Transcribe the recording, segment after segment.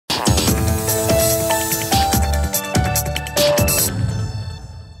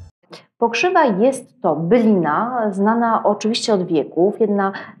Pokrzywa jest to bylina, znana oczywiście od wieków,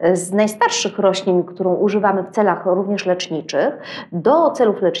 jedna z najstarszych roślin, którą używamy w celach również leczniczych. Do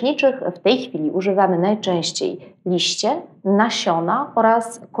celów leczniczych w tej chwili używamy najczęściej liście, nasiona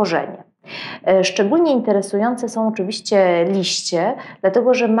oraz korzenie. Szczególnie interesujące są oczywiście liście,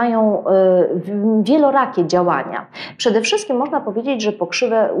 dlatego że mają wielorakie działania. Przede wszystkim można powiedzieć, że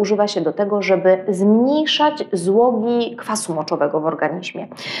pokrzywę używa się do tego, żeby zmniejszać złogi kwasu moczowego w organizmie.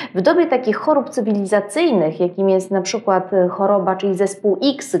 W dobie takich chorób cywilizacyjnych, jakim jest na przykład choroba, czyli zespół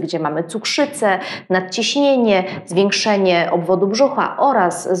X, gdzie mamy cukrzycę, nadciśnienie, zwiększenie obwodu brzucha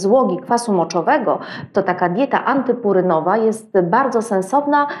oraz złogi kwasu moczowego, to taka dieta antypurynowa jest bardzo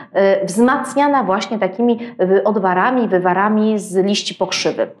sensowna, wzmacniana właśnie takimi odwarami, wywarami z liści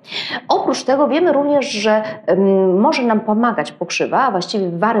pokrzywy. Oprócz tego wiemy również, że może nam pomagać pokrzywa, a właściwie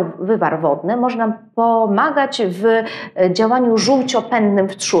wywar wodny, może nam pomagać w działaniu żółciopędnym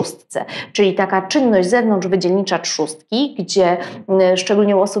w trzustce, czyli taka czynność zewnątrzwydzielnicza trzustki, gdzie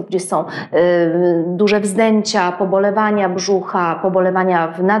szczególnie u osób, gdzie są duże wzdęcia, pobolewania brzucha, pobolewania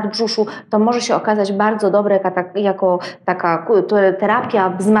w nadbrzuszu, to może się okazać bardzo dobre jako taka terapia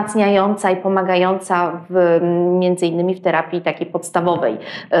wzmacniająca i pomagająca między innymi w terapii takiej podstawowej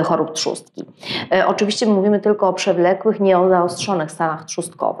chorób trzustki. Oczywiście mówimy tylko o przewlekłych, nie o zaostrzonych stanach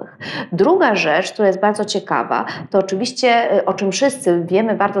trzustkowych. Druga rzecz, która jest bardzo ciekawa, to oczywiście, o czym wszyscy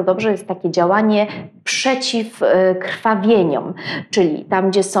wiemy bardzo dobrze, jest takie działanie przeciw krwawieniom, czyli tam,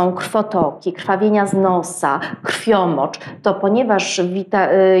 gdzie są krwotoki, krwawienia z nosa, krwiomocz, to ponieważ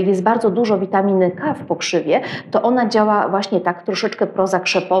jest bardzo dużo witaminy K w pokrzywie, to ona działa właśnie tak troszeczkę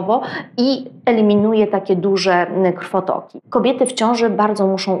prozakrzepowo i eliminuje takie duże krwotoki. Kobiety w ciąży bardzo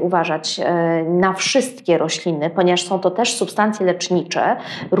muszą uważać na wszystkie rośliny, ponieważ są to też substancje lecznicze,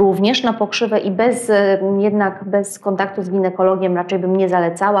 również na pokrzywę i jednak bez kontaktu z ginekologiem raczej bym nie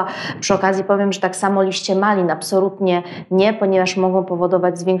zalecała. Przy okazji powiem, że tak samo liście malin absolutnie nie, ponieważ mogą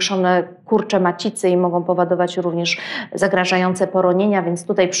powodować zwiększone kurcze macicy i mogą powodować również zagrażające poronienia, więc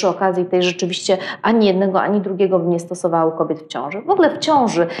tutaj przy okazji tej rzeczywiście ani jednego, ani drugiego bym nie stosowała u kobiet w ciąży. W ogóle w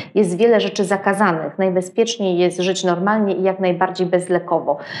ciąży jest wiele rzeczy zakazanych. Najbezpieczniej jest żyć normalnie i jak najbardziej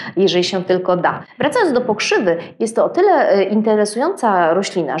bezlekowo, jeżeli się tylko da. Wracając do pokrzywy, jest to o tyle interesująca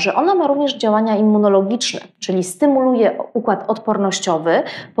roślina, że ona ma również działania immunologiczne, czyli stymuluje układ odpornościowy,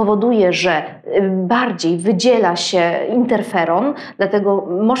 powoduje, że bardziej wydziela się interferon, dlatego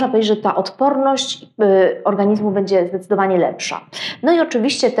można powiedzieć, że ta odporność organizmu będzie zdecydowanie lepsza. No i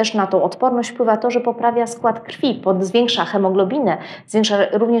oczywiście też na tą odporność wpływa to, że poprawia skład krwi, zwiększa hemoglobinę, zwiększa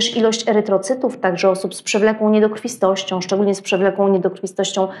również ilość erytrocytów, także osób z przewlekłą niedokrwistością, szczególnie z przewlekłą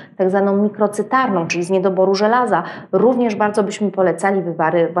niedokrwistością tak zwaną mikrocytarną, czyli z niedoboru żelaza. Również bardzo byśmy polecali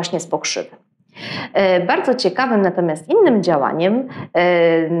wywary właśnie z pokrzywy. Bardzo ciekawym natomiast innym działaniem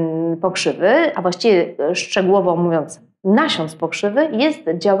pokrzywy, a właściwie szczegółowo mówiąc nasion z pokrzywy, jest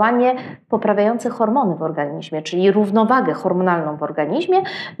działanie poprawiające hormony w organizmie, czyli równowagę hormonalną w organizmie.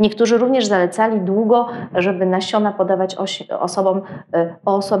 Niektórzy również zalecali długo, żeby nasiona podawać osobom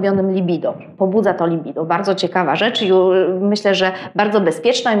o osłabionym libido. Pobudza to libido. Bardzo ciekawa rzecz i myślę, że bardzo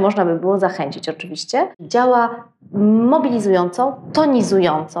bezpieczna i można by było zachęcić oczywiście. Działa mobilizująco,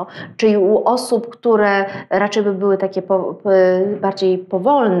 tonizująco, czyli u osób, które raczej by były takie bardziej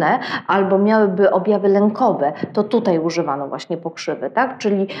powolne albo miałyby objawy lękowe, to tutaj używano właśnie pokrzywy, tak?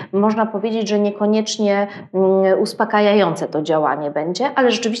 Czyli można powiedzieć, że niekoniecznie uspokajające to działanie będzie,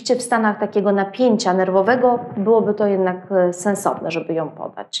 ale rzeczywiście w stanach takiego napięcia nerwowego byłoby to jednak sensowne, żeby ją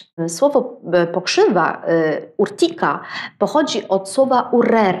podać. Słowo pokrzywa, urtica, pochodzi od słowa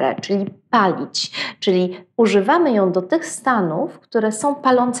urere, czyli palić, czyli używamy ją do tych stanów, które są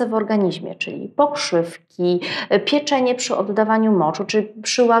palące w organizmie, czyli pokrzywki, pieczenie przy oddawaniu moczu, czy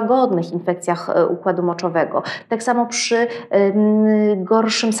przy łagodnych infekcjach układu moczowego. Tak samo przy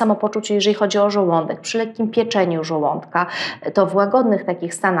gorszym samopoczuciu, jeżeli chodzi o żołądek, przy lekkim pieczeniu żołądka. To w łagodnych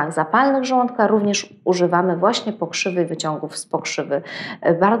takich stanach zapalnych żołądka również używamy właśnie pokrzywy, wyciągów z pokrzywy.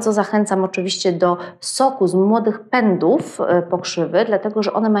 Bardzo zachęcam oczywiście do soku z młodych pędów pokrzywy, dlatego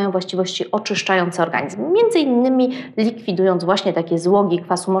że one mają właściwości oczyszczające organizm. Między innymi likwidując właśnie takie złogi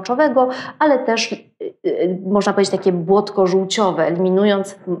kwasu moczowego, ale też można powiedzieć takie błotko żółciowe,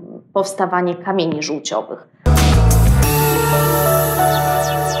 eliminując powstawanie kamieni żółciowych.